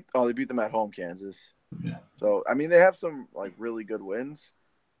 did they beat? Oh, they beat them at home, Kansas. Yeah. So I mean, they have some like really good wins.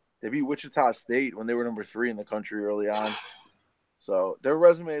 They beat Wichita State when they were number 3 in the country early on. So their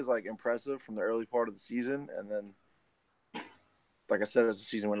resume is like impressive from the early part of the season, and then, like I said, as the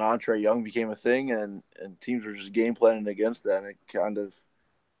season went on, Trae Young became a thing, and teams were just game planning against that, and it kind of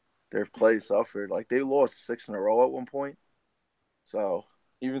their play suffered. Like they lost 6 in a row at one point. So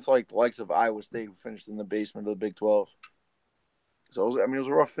even to like the likes of Iowa State, who finished in the basement of the Big 12. So it was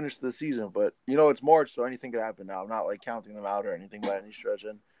a rough finish to the season, but it's March, so anything could happen now. I'm not like counting them out or anything by any stretch,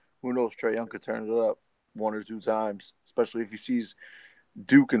 and who knows, Trae Young could turn it up 1 or 2 times, especially if he sees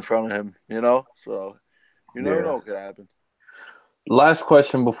Duke in front of him, So you never know what could happen. Last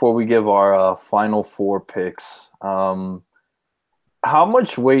question before we give our final 4 picks. How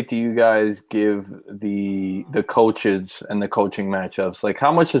much weight do you guys give the coaches and the coaching matchups? Like,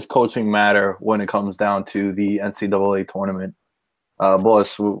 how much does coaching matter when it comes down to the NCAA tournament?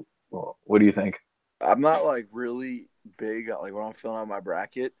 Boss, what do you think? I'm not like really big like when I'm filling out my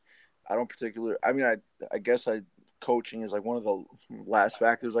bracket. I don't particularly. I mean, I guess coaching is like one of the last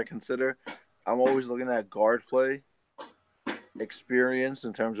factors I consider. I'm always looking at guard play experience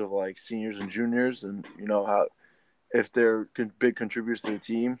in terms of like seniors and juniors, and how if they're big contributors to the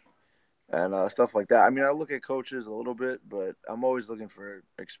team and stuff like that. I mean, I look at coaches a little bit, but I'm always looking for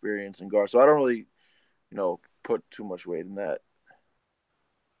experience in guard. So I don't really, put too much weight in that.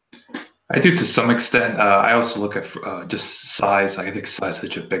 I do to some extent. I also look at just size. I think size is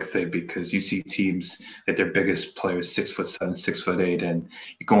such a big thing because you see teams that their biggest player is 6'7", 6'8", and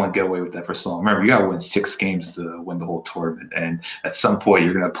you go and get away with that for so long. Remember, you got to win 6 games to win the whole tournament, and at some point,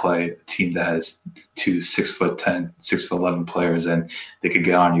 you're going to play a team that has 2 6'10", 6'11" players, and they could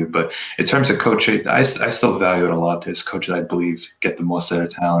get on you. But in terms of coaching, I still value it a lot. There's coaches I believe get the most of their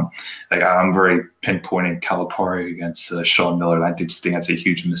talent. Like I'm very pinpointing Calipari against Sean Miller, and I just think that's a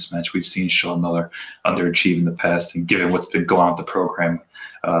huge mismatch. We've seen Sean Miller underachieve in the past, and given what's been going on with the program,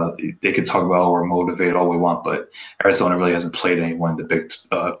 they can talk about or motivate all we want, but Arizona really hasn't played anyone in the big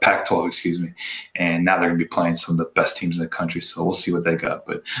Pac-12, and now they're going to be playing some of the best teams in the country, so we'll see what they got.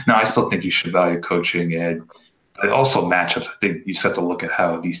 But no, I still think you should value coaching and also matchups. I think you just have to look at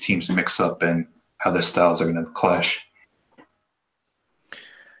how these teams mix up and how their styles are going to clash.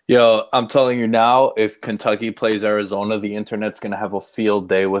 Yo, I'm telling you now, if Kentucky plays Arizona, the internet's going to have a field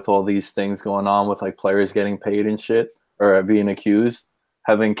day with all these things going on with like players getting paid and shit or being accused.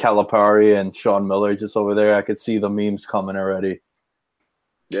 Having Calipari and Sean Miller just over there, I could see the memes coming already.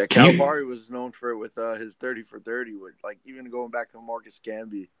 Yeah, Calipari was known for it with his 30 for 30, with like even going back to Marcus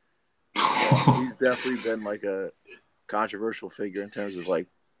Camby. He's definitely been like a controversial figure in terms of like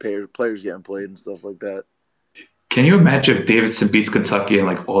players getting played and stuff like that. Can you imagine if Davidson beats Kentucky and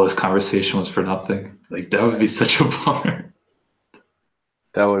like all this conversation was for nothing? Like that would be such a bummer.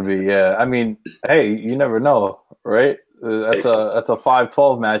 That would be, yeah. I mean, hey, you never know, right? That's a 5-12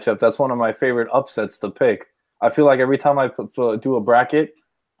 matchup. That's one of my favorite upsets to pick. I feel like every time I do a bracket,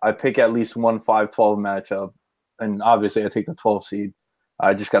 I pick at least one 5-12 matchup, and obviously I take the 12 seed.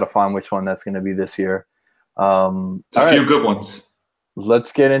 I just got to find which one that's going to be this year. A few good ones.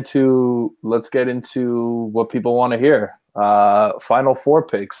 Let's get into what people want to hear. Final 4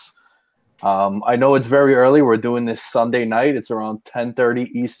 picks. I know it's very early. We're doing this Sunday night. It's around 10:30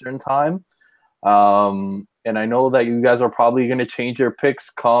 Eastern time. And I know that you guys are probably going to change your picks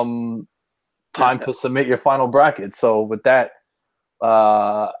come time to submit your final bracket. So with that,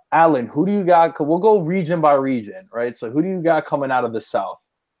 Alan, who do you got? We'll go region by region, right? So who do you got coming out of the South?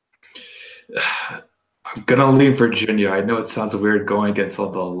 I'm gonna leave Virginia. I know it sounds weird going against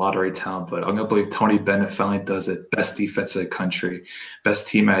all the lottery talent, but I'm gonna believe Tony Bennett finally does it. Best defense in the country, best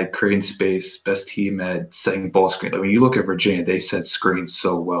team at creating space, best team at setting ball screen. Like when you look at Virginia, they set screens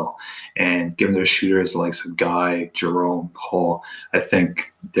so well, and given their shooters like some Guy, Jerome, Hall, I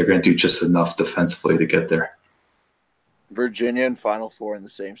think they're gonna do just enough defensively to get there. Virginia and Final Four in the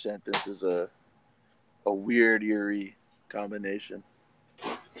same sentence is a weird, eerie combination.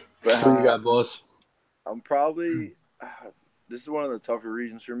 But Who you got, boss? I'm probably this is one of the tougher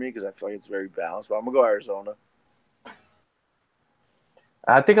regions for me because I feel like it's very balanced. But I'm gonna go Arizona.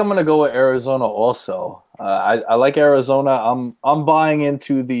 I think I'm gonna go with Arizona also. I like Arizona. I'm buying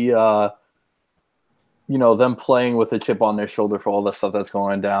into the them playing with a chip on their shoulder for all the stuff that's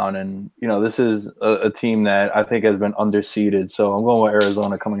going down, and this is a team that I think has been underseeded. So I'm going with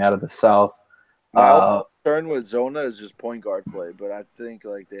Arizona coming out of the South. My concern with Zona is just point guard play, but I think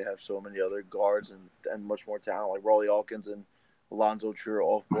like they have so many other guards and much more talent, like Rolly Alkins and Alonzo Trier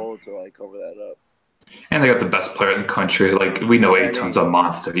off ball to like cover that up. And they got the best player in the country. Like we know Aiton's a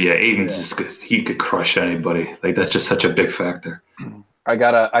monster. Yeah, Aiton's just good. He could crush anybody. Like that's just such a big factor. I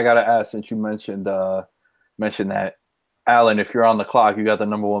gotta ask, since you mentioned that, Alan, if you're on the clock, you got the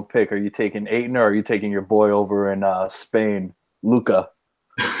number one pick. Are you taking Aiton or are you taking your boy over in Spain, Luka?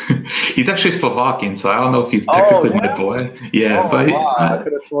 He's actually Slovakian, so I don't know if he's technically my boy. Yeah, but wow. I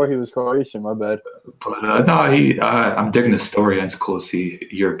could have swore he was Croatian. My bad. But no, I'm digging the story, and it's cool to see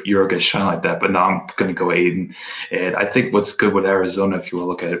Euro get shine like that. But no, I'm gonna go Aiden, and I think what's good with Arizona, if you will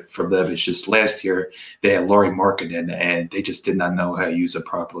look at it from them, is just last year they had Laurie Markkinen, and they just did not know how to use it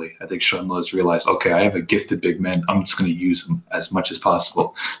properly. I think Sean Lewis realized, okay, I have a gifted big man, I'm just gonna use him as much as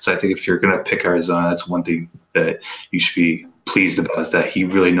possible. So I think if you're gonna pick Arizona, that's one thing that you should be pleased about, is that he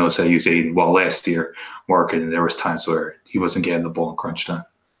really knows how to use Aiden. Well, last year, Markkinen, there was times where he wasn't getting the ball in crunch time.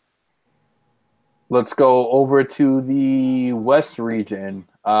 Let's go over to the West region.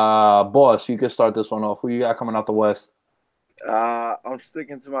 Boss, you can start this one off. Who you got coming out the West? I'm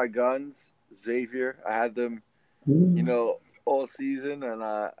sticking to my guns. Xavier. I had them, all season, and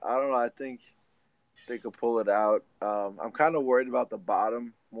I don't know. I think they could pull it out. I'm kind of worried about the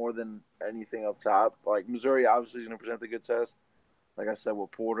bottom more than anything up top. Like Missouri, obviously, is going to present a good test. Like I said,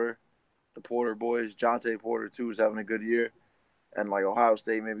 with Porter, the Porter boys, Jonte Porter too is having a good year. And like Ohio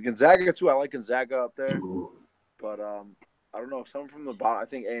State, maybe Gonzaga too. I like Gonzaga up there, but I don't know if someone from the bottom. I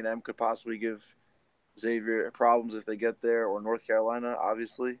think A&M could possibly give Xavier problems if they get there, or North Carolina,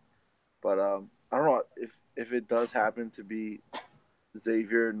 obviously. But I don't know if it does happen to be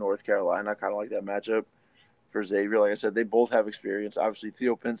Xavier, North Carolina. I kind of like that matchup for Xavier. Like I said, they both have experience. Obviously,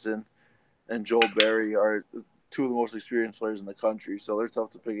 Theo Pinson and Joel Berry are two of the most experienced players in the country, so they're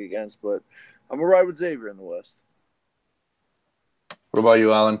tough to pick against. But I'm gonna ride with Xavier in the West. What about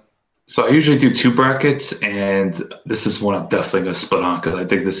you, Alan? So I usually do two brackets, and this is one I'm definitely going to split on because I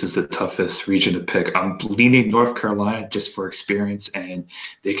think this is the toughest region to pick. I'm leaning North Carolina just for experience, and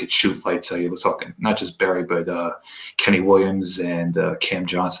they could shoot lights out. You're talking not just Barry, but Kenny Williams and Cam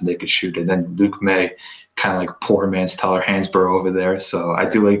Johnson. They could shoot, and then Luke May, kind of like poor man's Tyler Hansborough over there. So I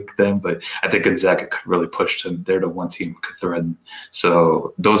do like them, but I think Gonzaga could really push them. They're the one team who could threaten.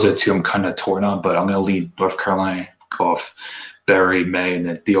 So those are the two I'm kind of torn on, but I'm going to lead North Carolina off Barry, May, and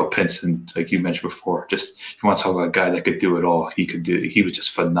then Theo Pinson, like you mentioned before. Just you want to talk about a guy that could do it all. He was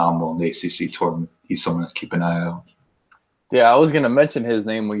just phenomenal in the ACC tournament. He's someone to keep an eye out. Yeah, I was going to mention his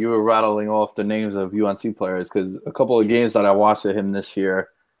name when you were rattling off the names of UNC players, because a couple of games that I watched of him this year,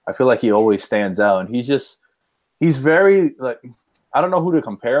 I feel like he always stands out. And he's very, like, I don't know who to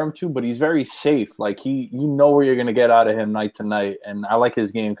compare him to, but he's very safe. Like, you know where you're going to get out of him night to night. And I like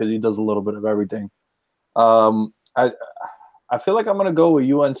his game because he does a little bit of everything. I feel like I'm going to go with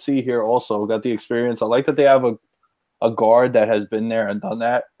UNC here also. Got the experience. I like that they have a guard that has been there and done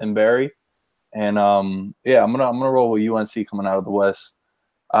that in Barry. And I'm gonna roll with UNC coming out of the West.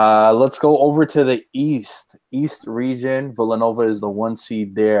 Let's go over to the East region. Villanova is the 1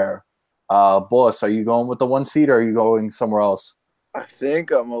 seed there. Boss, are you going with the 1 seed or are you going somewhere else? I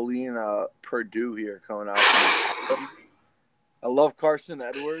think I'm gonna lean Purdue here coming out. I love Carson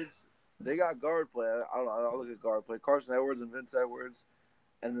Edwards. They got guard play. I don't know. I'll look at guard play. Carson Edwards and Vince Edwards.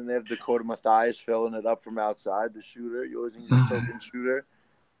 And then they have Dakota Mathias filling it up from outside, the shooter. You always need a token shooter.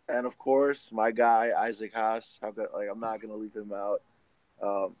 And, of course, my guy, Isaac Haas. I'm not going to leave him out.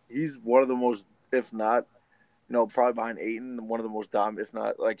 He's one of the most, if not, probably behind Ayton, one of the most dominant, if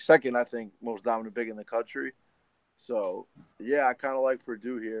not, like second, I think, most dominant big in the country. So, yeah, I kind of like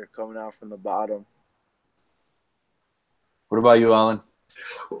Purdue here coming out from the bottom. What about you, Alan?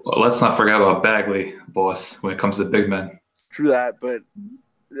 Well, let's not forget about Bagley, boss, when it comes to big men. True that, but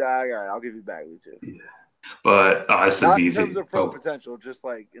yeah, I'll give you Bagley too. But this is Not in easy. terms of pro Oh, potential, just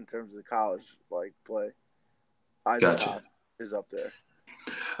like in terms of college like play. Isaac gotcha. Cobb is up there.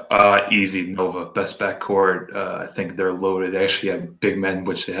 Easy Nova, best backcourt. I think they're loaded. They actually have big men,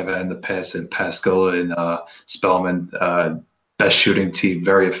 which they haven't had in the past, and Pascal and Spellman. Best shooting team,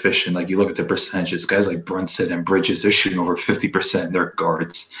 very efficient. Like you look at the percentages, guys like Brunson and Bridges, they're shooting over 50%. They're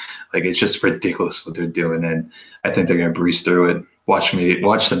guards. Like it's just ridiculous what they're doing, and I think they're gonna breeze through it. Watch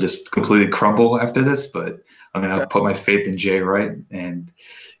them just completely crumble after this, but I'm gonna put my faith in Jay Wright, and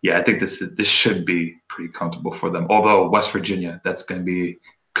yeah, I think this should be pretty comfortable for them. Although West Virginia, that's gonna be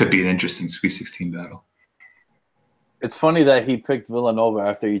could be an interesting Sweet 16 battle. It's funny that he picked Villanova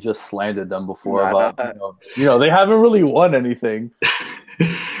after he just slandered them before. Nah, About they haven't really won anything.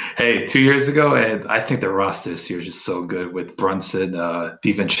 Hey, 2 years ago, and I think the roster this year is just so good with Brunson,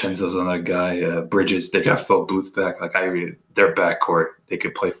 DiVincenzo's on that guy, Bridges. They got Phil Booth back. Like their backcourt, they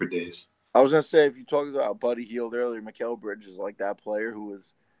could play for days. I was gonna say if you talked about Buddy Hield earlier, Mikal Bridges is like that player who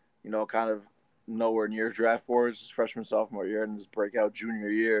was, kind of nowhere near draft boards his freshman sophomore year and his breakout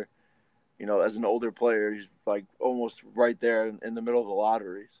junior year. As an older player, he's like almost right there in the middle of the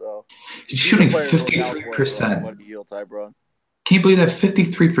lottery. So he's shooting 53%. Buddy Hield type run. Can you believe that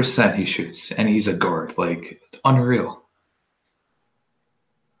 53% he shoots, and he's a guard? Like it's unreal.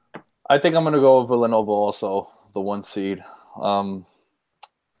 I think I'm gonna go with Villanova also, the 1 seed. Alan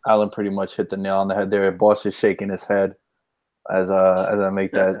pretty much hit the nail on the head there. Boss is shaking his head as I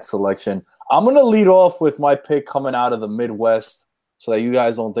make that selection. I'm gonna lead off with my pick coming out of the Midwest, so that you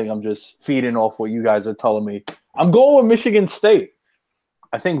guys don't think I'm just feeding off what you guys are telling me. I'm going with Michigan State.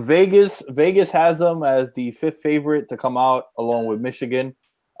 I think Vegas has them as the 5th favorite to come out along with Michigan.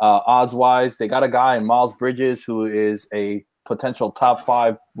 Odds-wise, they got a guy in Miles Bridges who is a potential top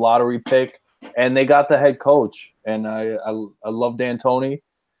 5 lottery pick, and they got the head coach. And I love D'Antoni.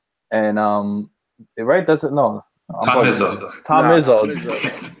 And right? That's it. No, Tom Izzo. Tom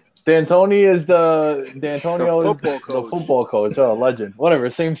Izzo. D'Antoni is the football coach. Oh, legend. Whatever,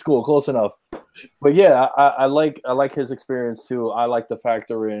 same school, close enough. But yeah, I like his experience too. I like the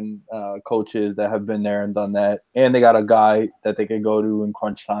factor in coaches that have been there and done that, and they got a guy that they can go to in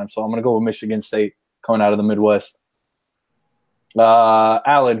crunch time. So I'm gonna go with Michigan State coming out of the Midwest.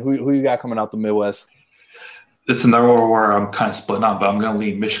 Alan, who you got coming out the Midwest? This is another one where I'm kind of splitting up, but I'm going to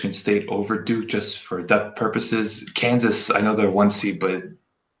lean Michigan State over Duke just for depth purposes. Kansas, I know they're 1 seed, but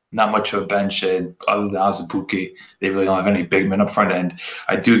not much of a bench. And other than Azubuike, they really don't have any big men up front. And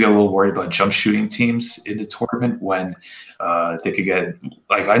I do get a little worried about jump shooting teams in the tournament when they could get –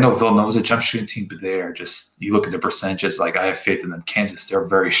 like I know Villanova's a jump shooting team, but they are just – you look at the percentages, like I have faith in them. Kansas, they're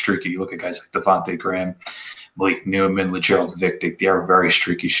very streaky. You look at guys like Devontae Graham, Malik Newman, LeGerald Vick, they are very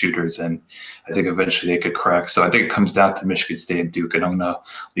streaky shooters, and I think eventually they could crack. So I think it comes down to Michigan State and Duke, and I'm going to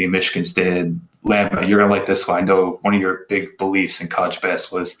leave Michigan State. And Lamb, you're going to like this one. I know one of your big beliefs in college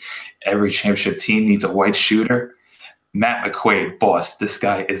basketball was every championship team needs a white shooter. Matt McQuaid, boss, this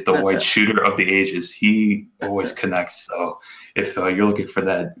guy is the white shooter of the ages. He always connects. So if you're looking for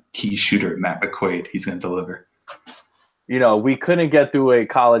that key shooter, Matt McQuaid, he's going to deliver. We couldn't get through a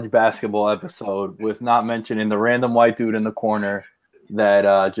college basketball episode with not mentioning the random white dude in the corner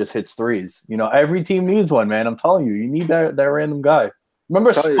that just hits threes. Every team needs one, man. I'm telling you, you need that random guy.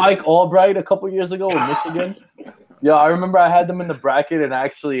 Remember Spike Albright a couple years ago with Michigan? Yeah, I remember I had them in the bracket, and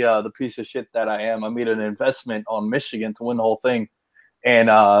actually the piece of shit that I am, I made an investment on Michigan to win the whole thing. And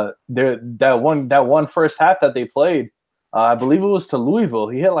that one first half that they played, I believe it was to Louisville.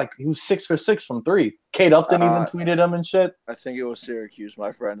 He was 6 for 6 from 3. Kate Upton even tweeted him and shit. I think it was Syracuse,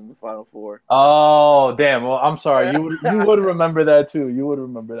 my friend, in the Final Four. Oh, damn. Well, I'm sorry. You would remember that too. You would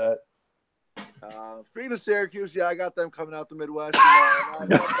remember that. Speaking of Syracuse, yeah, I got them coming out the Midwest. I'm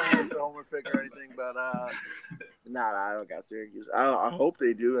not a homer pick or anything, but I don't got Syracuse. I hope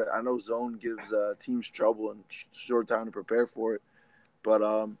they do. I know zone gives teams trouble and short time to prepare for it, but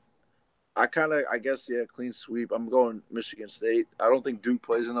I guess, clean sweep. I'm going Michigan State. I don't think Duke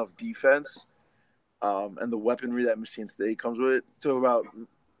plays enough defense, and the weaponry that Michigan State comes with it. Talk about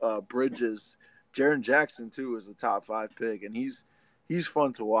Bridges. Jaren Jackson, too, is a top 5 pick, and he's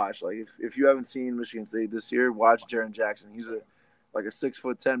fun to watch. Like, if you haven't seen Michigan State this year, watch Jaren Jackson. He's a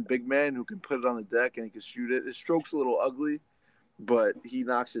 6'10" big man who can put it on the deck and he can shoot it. His stroke's a little ugly, but he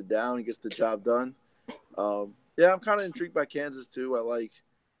knocks it down. He gets the job done. I'm kind of intrigued by Kansas, too. I like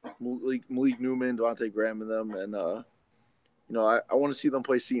Malik Newman, Devontae Graham, and them, and I want to see them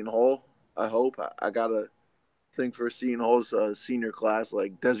play Seton Hall. I hope. I got a thing for Seton Hall's senior class,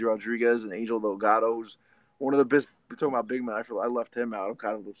 like Desi Rodriguez and Angel Delgado, who's one of the best. We're talking about big men. I left him out. I'm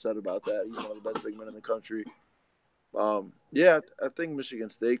kind of upset about that. He's one of the best big men in the country. I think Michigan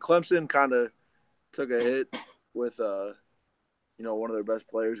State. Clemson kind of took a hit with one of their best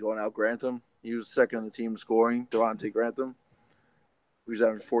players going out, Grantham. He was second on the team scoring, Devontae Grantham. He was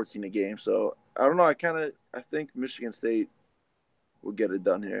averaging 14 a game. So I don't know. I think Michigan State will get it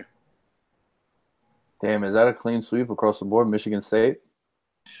done here. Damn, is that a clean sweep across the board, Michigan State?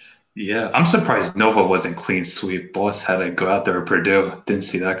 Yeah, I'm surprised Nova wasn't clean sweep. Boss had to go out there with Purdue. Didn't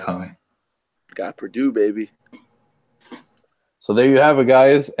see that coming. Got Purdue, baby. So there you have it,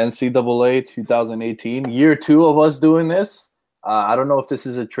 guys. NCAA 2018, year 2 of us doing this. I don't know if this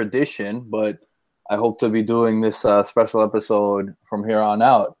is a tradition, but I hope to be doing this special episode from here on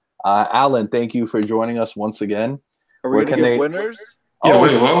out. Alan, thank you for joining us once again. Are we going to get winners? Yeah,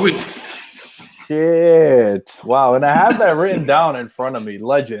 wait, what are we? Shit. Wow, and I have that written down in front of me.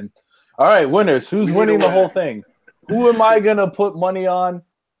 Legend. All right, winners. Who's winning the whole thing? Who am I going to put money on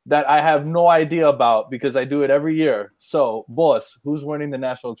that I have no idea about because I do it every year? So, boss, who's winning the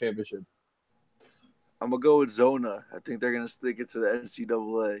national championship? I'm going to go with Zona. I think they're going to stick it to the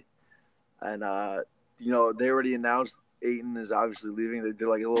NCAA. And, they already announced Ayton is obviously leaving. They did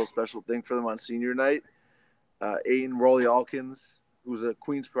like a little special thing for them on senior night. Ayton, Rollie Alkins, who's a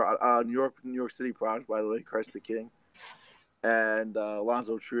Queens New York City product, by the way, Christ the King. And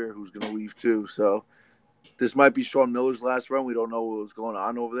Alonzo Trier, who's going to leave too. So this might be Sean Miller's last run. We don't know what was going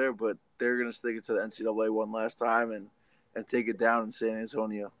on over there, but they're going to stick it to the NCAA one last time and take it down in San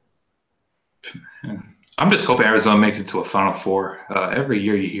Antonio. I'm just hoping Arizona makes it to a Final Four. Every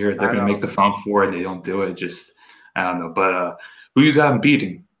year you hear they're going to make the Final Four and they don't do it. Just, I don't know. But who you got them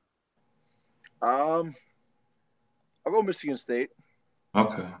beating? I'll go Michigan State.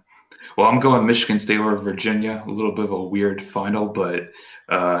 Okay. Well, I'm going Michigan State over Virginia. A little bit of a weird final, but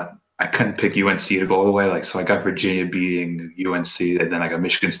I couldn't pick UNC to go all the way. So I got Virginia beating UNC, and then I got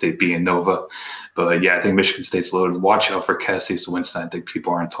Michigan State beating Nova. But yeah, I think Michigan State's loaded. Watch out for Cassius Winston. I think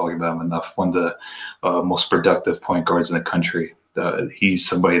people aren't talking about him enough. One of the most productive point guards in the country. He's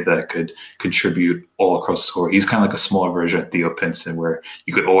somebody that could contribute all across the score. He's kind of like a smaller version of Theo Pinson, where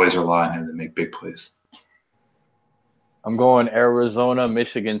you could always rely on him to make big plays. I'm going Arizona,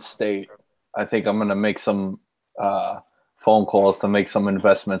 Michigan State. I think I'm going to make some phone calls to make some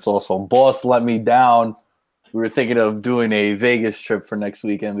investments also. Boss let me down. We were thinking of doing a Vegas trip for next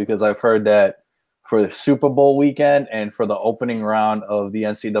weekend because I've heard that for the Super Bowl weekend and for the opening round of the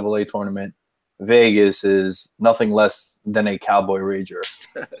NCAA tournament, Vegas is nothing less than a cowboy rager.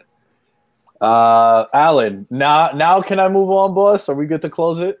 Alan, now can I move on, boss? Are we good to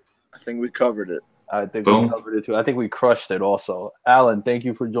close it? I think we covered it. I think we covered it too. I think we crushed it also. Alan, thank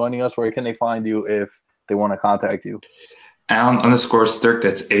you for joining us. Where can they find you if they want to contact you? Alan_Stirk,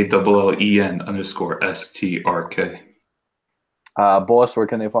 that's ALLEN_STRK. Boss, where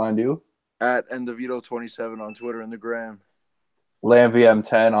can they find you? At NDeVito27 on Twitter and the Gram.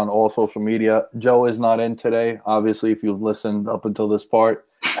 LambVM10 on all social media. Joe is not in today, obviously, if you've listened up until this part.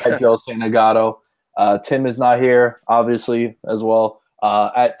 At Joe Santagato. Tim is not here, obviously, as well.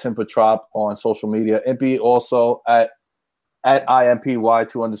 At Tim Petrop on social media. Impy also at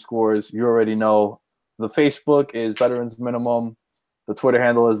IMPY2_. You already know. The Facebook is Veterans Minimum. The Twitter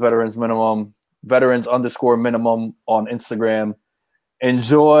handle is Veterans Minimum. Veterans_minimum on Instagram.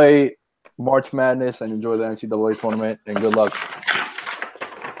 Enjoy March Madness and enjoy the NCAA tournament, and good luck.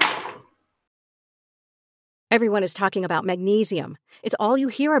 Everyone is talking about magnesium. It's all you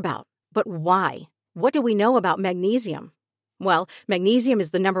hear about. But why? What do we know about magnesium? Well, magnesium is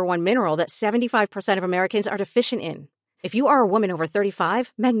the #1 mineral that 75% of Americans are deficient in. If you are a woman over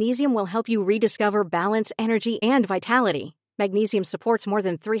 35, magnesium will help you rediscover balance, energy, and vitality. Magnesium supports more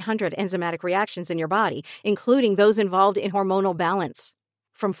than 300 enzymatic reactions in your body, including those involved in hormonal balance.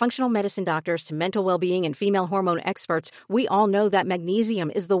 From functional medicine doctors to mental well-being and female hormone experts, we all know that magnesium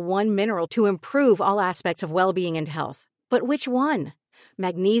is the one mineral to improve all aspects of well-being and health. But which one?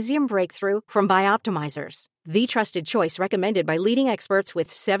 Magnesium Breakthrough from Bioptimizers, the trusted choice recommended by leading experts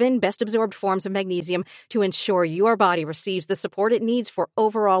with 7 best-absorbed forms of magnesium to ensure your body receives the support it needs for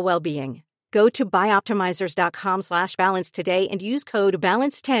overall well-being. Go to bioptimizers.com/balance today and use code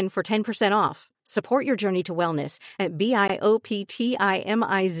BALANCE10 for 10% off. Support your journey to wellness at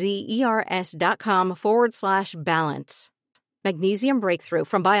bioptimizers.com/balance. Magnesium Breakthrough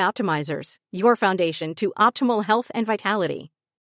from Bioptimizers, your foundation to optimal health and vitality.